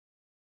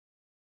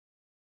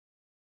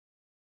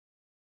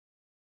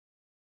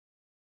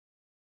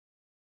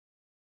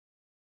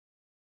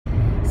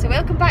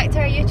welcome back to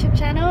our YouTube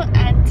channel,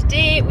 and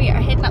today we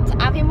are heading up to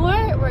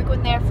Aviemore. We're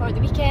going there for the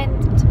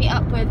weekend to meet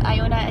up with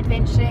Iona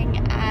Adventuring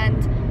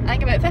and I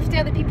think about 50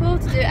 other people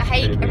to do a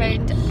hike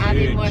around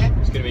Aviemore.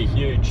 It's going to be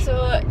huge.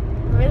 So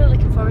we're really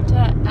looking forward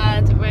to it,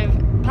 and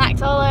we've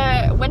packed all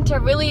our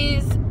winter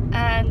woolies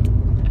and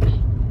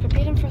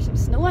preparing for some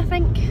snow, I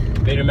think.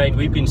 Bear in mind,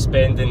 we've been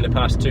spending the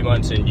past 2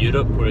 months in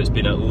Europe where it's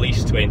been at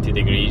least 20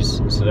 degrees,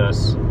 so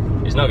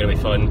it's not going to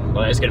be fun.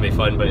 Well, it's going to be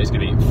fun, but it's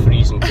going to be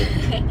freezing cold.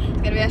 It's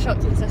going to be a shock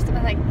to the system,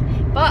 I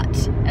think.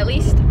 But at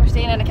least we're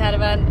staying in a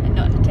caravan and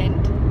not in a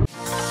tent.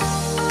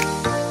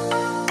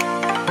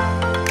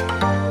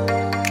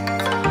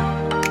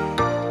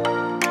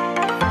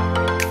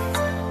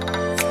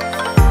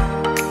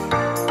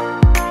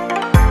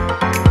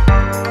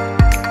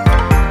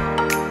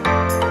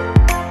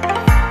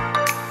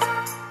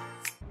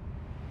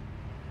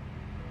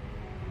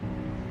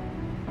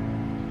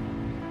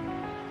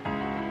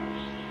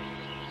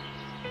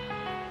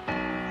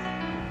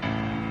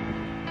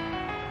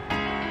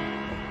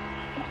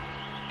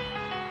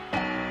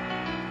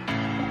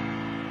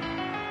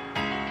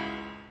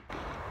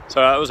 So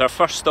that was our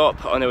first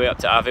stop on the way up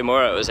to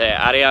Aviemore. It was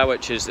Aria,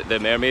 which is the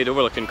mermaid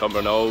overlooking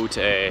Cumbernauld,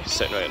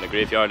 sitting right in the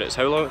graveyard. It's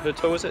how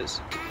tall was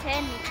it?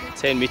 10 metres.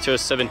 10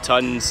 metres, 7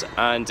 tonnes,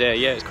 and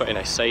yeah, it's quite a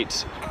nice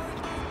sight.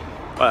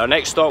 But our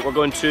next stop, we're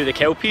going to the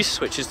Kelpies,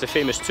 which is the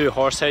famous 2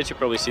 horse heads. You've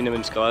probably seen them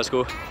in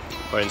Glasgow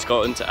or in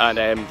Scotland,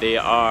 and they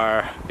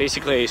are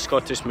basically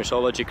Scottish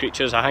mythology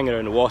creatures that hang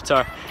around the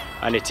water,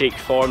 and they take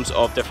forms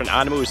of different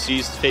animals,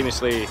 these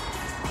famously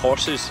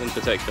horses in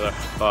particular.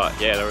 But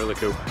yeah, they're really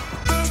cool.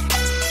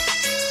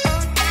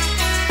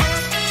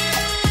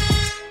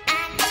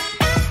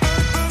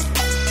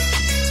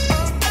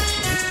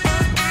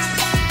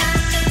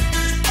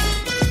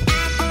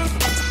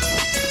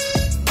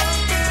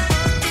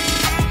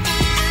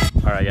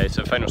 Alright guys,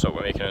 so the final stop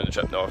we're making on the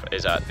trip north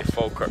is at the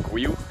Falkirk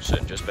Wheel,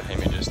 sitting just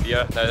behind me just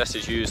there. Now this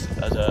is used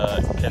as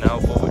a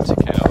canal boat to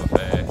kind of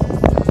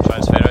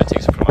transfer it,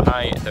 takes it from a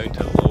high down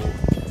to a low,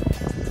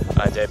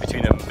 and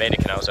between the many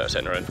canals that are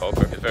sitting around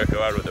Falkirk. It's very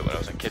cool. I rode it when I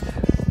was a kid.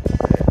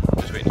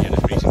 I'm just waiting here in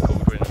the freezing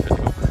cold, waiting for it to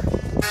go.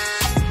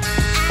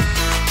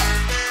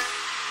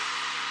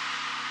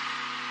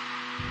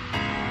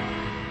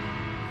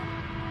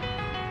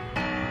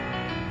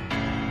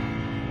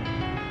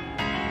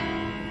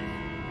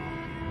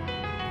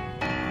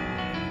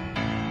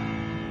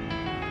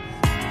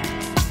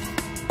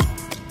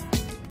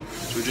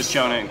 So we're just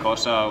chilling out in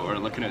Costa, we're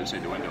looking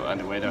outside the window, and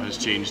the weather has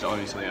changed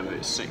honestly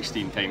about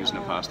 16 times in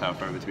the past half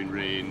hour between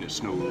rain,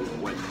 snow,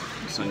 wind,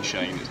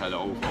 sunshine. It's had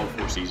all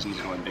 4 seasons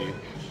in one day.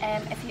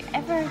 If you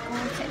ever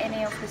go to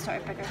any of the sort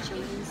of bigger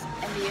chains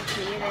in the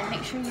UK, then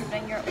make sure you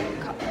bring your own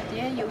cup with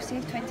you. You'll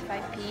save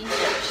 25p,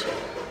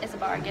 which is a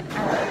bargain, and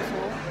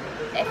also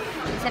if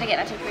instead of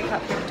getting a takeaway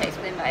cup, you're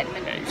protected with the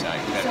environment. Yeah,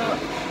 exactly. So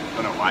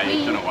don't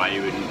know why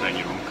you wouldn't bring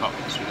your own cup.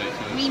 It's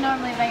ridiculous. we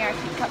normally bring our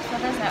keep cups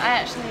with us. Now I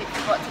actually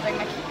forgot to bring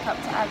my keep cup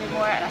to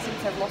Aviemore, and I seem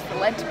to have lost the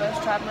lid while I was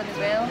travelling as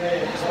well,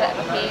 which is a bit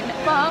of a pain.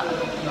 But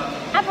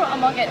I brought a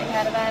mug out of the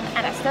caravan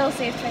and I still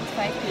saved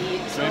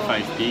 25p. So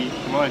 25p,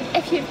 come on.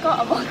 if you've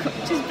got a mug,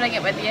 just bring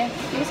it with you.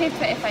 You'll save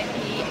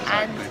 25p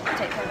and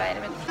protect the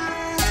environment.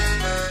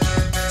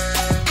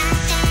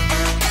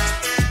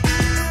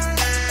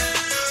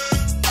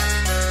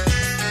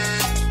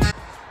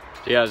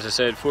 Yeah, as I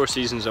said, 4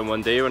 seasons in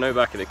one day. We're now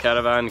back at the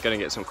caravan, gonna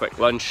get some quick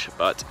lunch,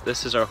 but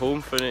this is our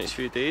home for the next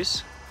few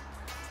days.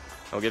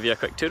 I'll give you a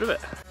quick tour of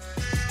it.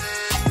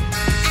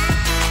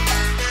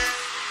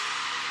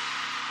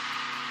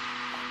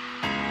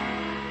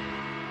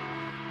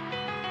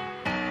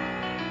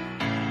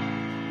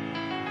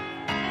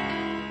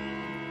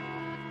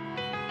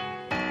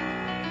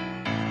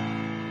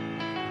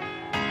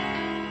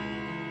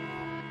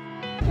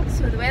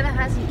 So the weather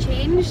hasn't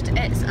changed.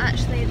 It's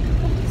actually,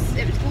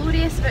 it was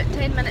glorious about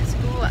 10 minutes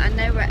ago, and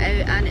now we're out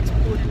and it's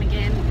pouring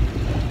again.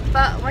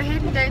 But we're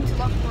heading down to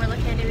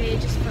Lochmorlich anyway,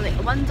 just for like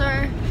a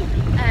wander.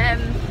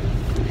 And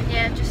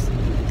yeah, just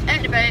out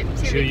and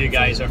about. Show you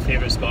guys our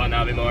favourite spot in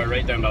Aviemore,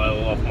 right down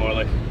below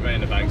Lochmorlich, right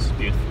in the banks. It's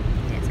beautiful.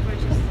 Yeah, it's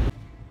gorgeous.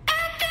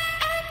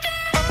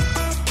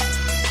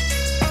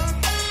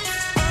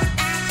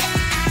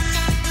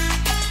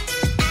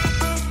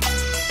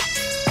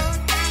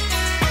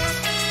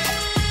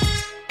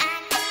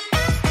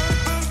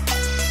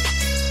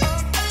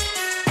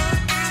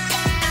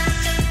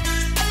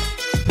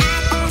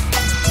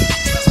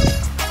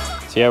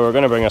 So yeah, we're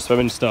going to bring our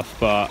swimming stuff,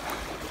 but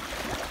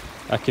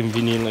I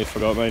conveniently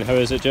forgot mine. How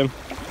is it, Jim?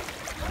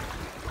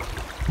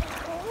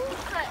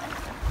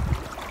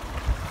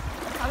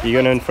 You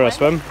going in for a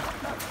swim?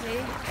 Not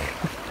today.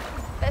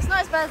 But it's not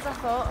as bad as I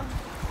thought.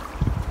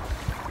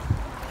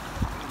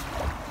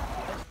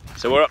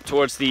 So we're up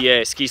towards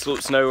the ski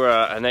slopes now. We're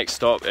at our next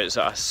stop. It's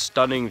a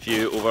stunning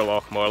view over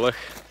Lochmorlich.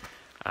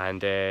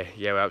 And yeah,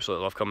 we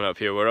absolutely love coming up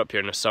here. We're up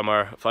here in the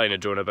summer, flying a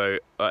drone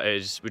about.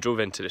 We drove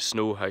into the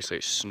snow. Actually,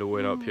 it's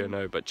snowing up here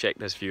now, but check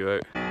this view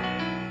out.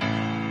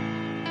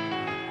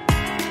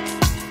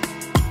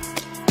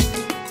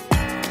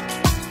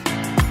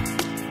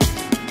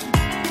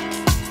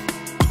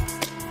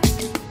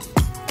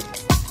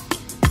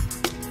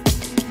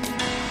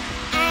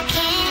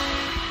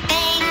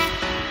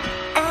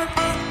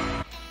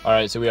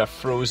 Alright, so we are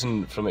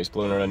frozen from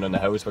exploring around on the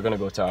hills. We're going to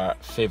go to our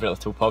favourite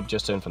little pub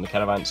just down from the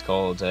caravan. It's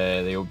called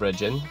the Old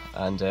Bridge Inn,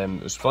 and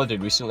it was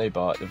flooded recently,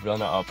 but they've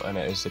run it up and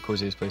it is the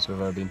cosiest place we've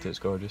ever been to. It's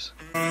gorgeous.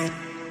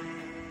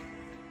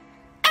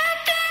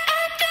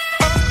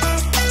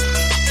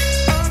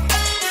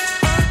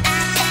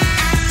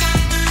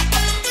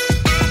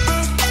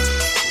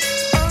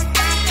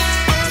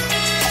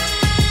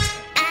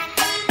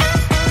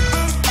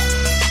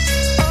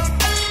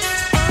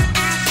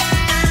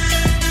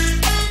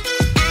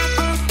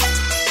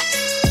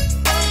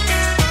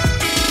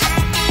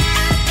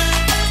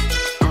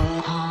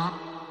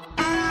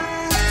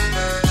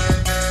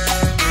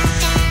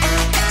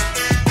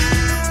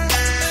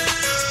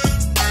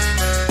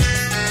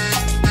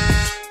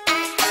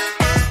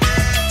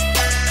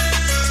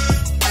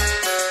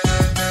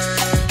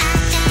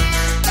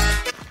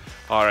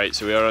 Alright,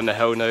 so we are on the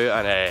hill now,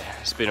 and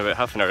it's been about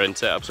half an hour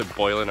into it, absolutely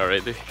boiling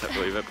already, can't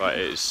believe it, but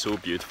it is so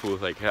beautiful.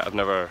 Like, I can't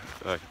remember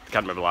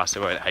the last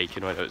time I went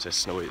hiking when it was this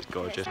snowy. It's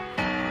gorgeous.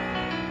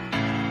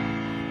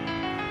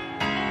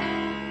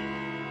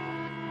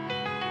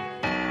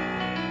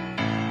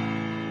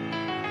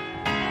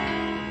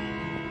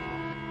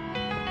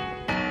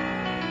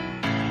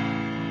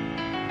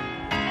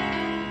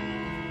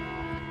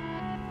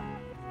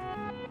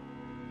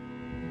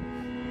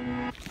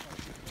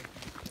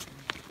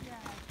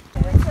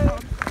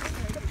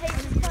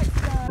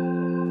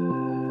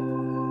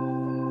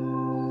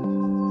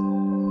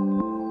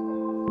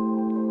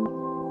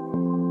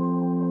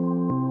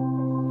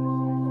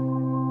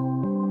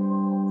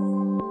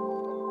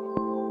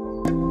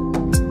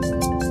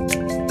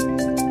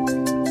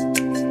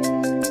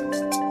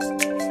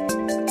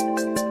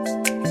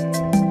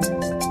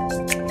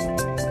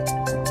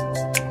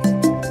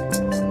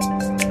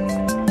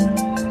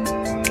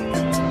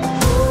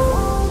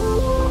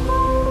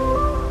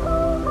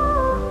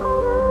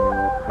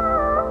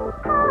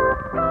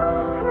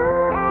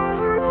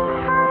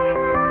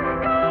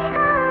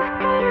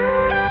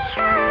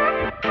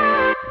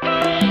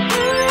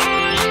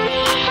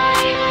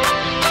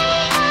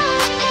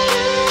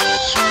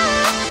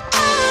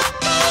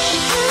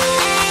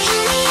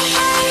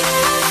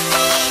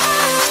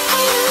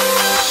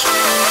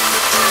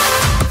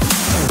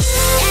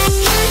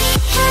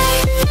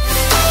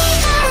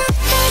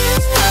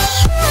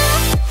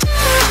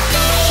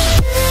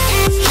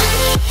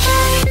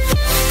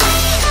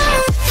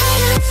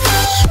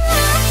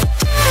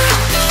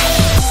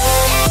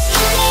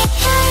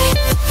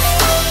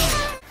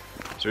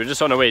 So we're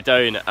just on our way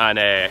down, and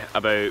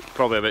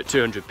probably about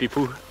 200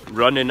 people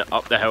running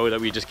up the hill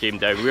that we just came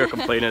down. We were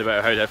complaining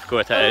about how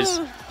difficult it is.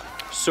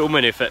 So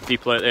many fit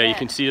people out there, you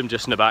can see them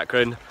just in the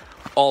background,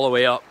 all the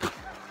way up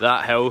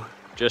that hill,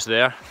 just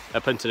there,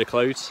 up into the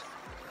clouds.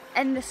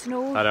 In the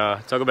snow. I know,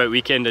 talk about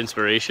weekend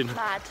inspiration.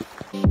 Bad.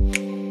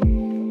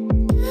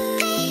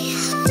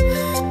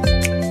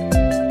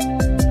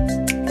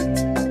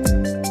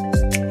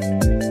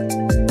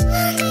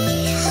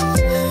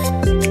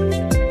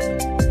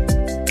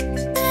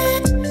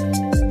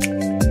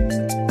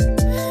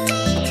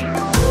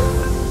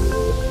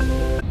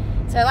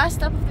 Last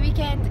stop of the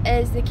weekend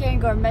is the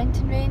Cairngorm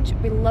mountain range.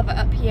 We love it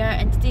up here,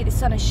 and today the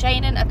sun is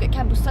shining. I've got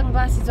Campbell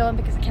sunglasses on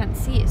because I can't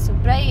see, it's so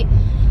bright.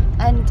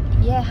 And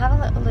yeah, have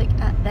a little look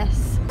at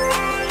this.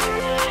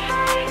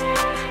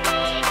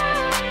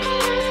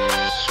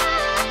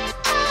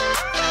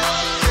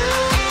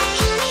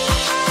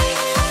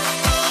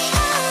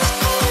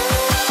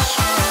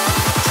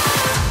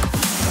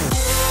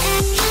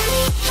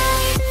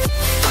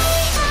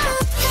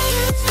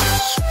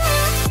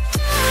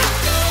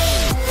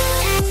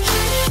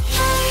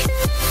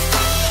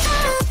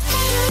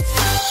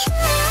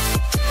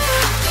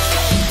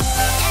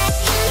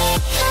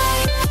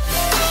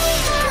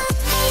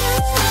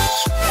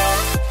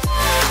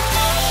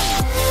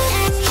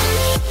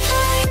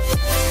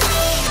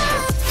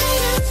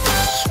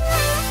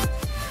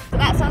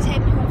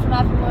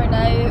 Aviemore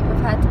now.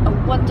 We've had a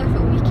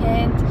wonderful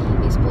weekend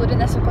exploring.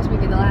 This will possibly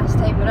be the last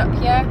time we're up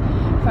here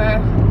for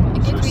a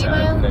good wee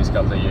while. Next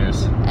couple of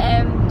years.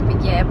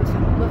 But yeah,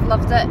 we've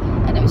loved it,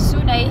 and it was so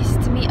nice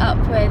to meet up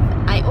with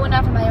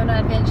Iona from Iona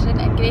Adventuring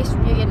and Grace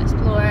from Mugen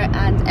Explore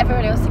and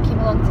everyone else that came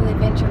along to the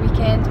adventure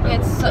weekend. We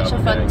had such a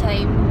fun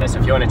time. Yes,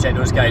 if you want to check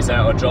those guys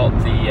out, I'll drop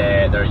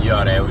their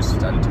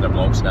URLs and their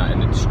blogs and that in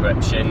the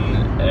description.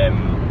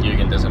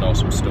 Mugen does an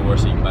awesome store,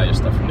 so you can buy your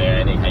stuff from there.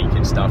 Any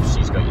hiking stuff,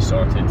 she's got you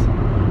sorted.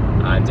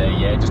 And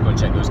yeah, just go and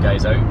check those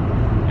guys out.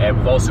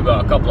 We've also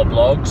got a couple of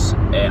blogs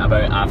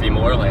about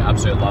Aviemore. Like,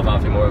 absolutely love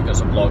Aviemore. We've got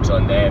some blogs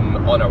on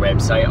them on our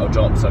website. I'll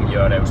drop some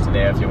URLs to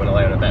there if you want to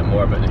learn a bit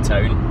more about the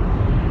town.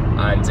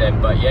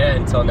 And but yeah,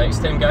 until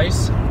next time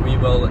guys, we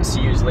will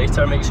see you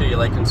later. Make sure you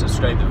like and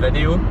subscribe the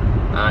video,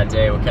 and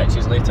we'll catch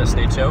you later.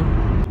 Stay chill.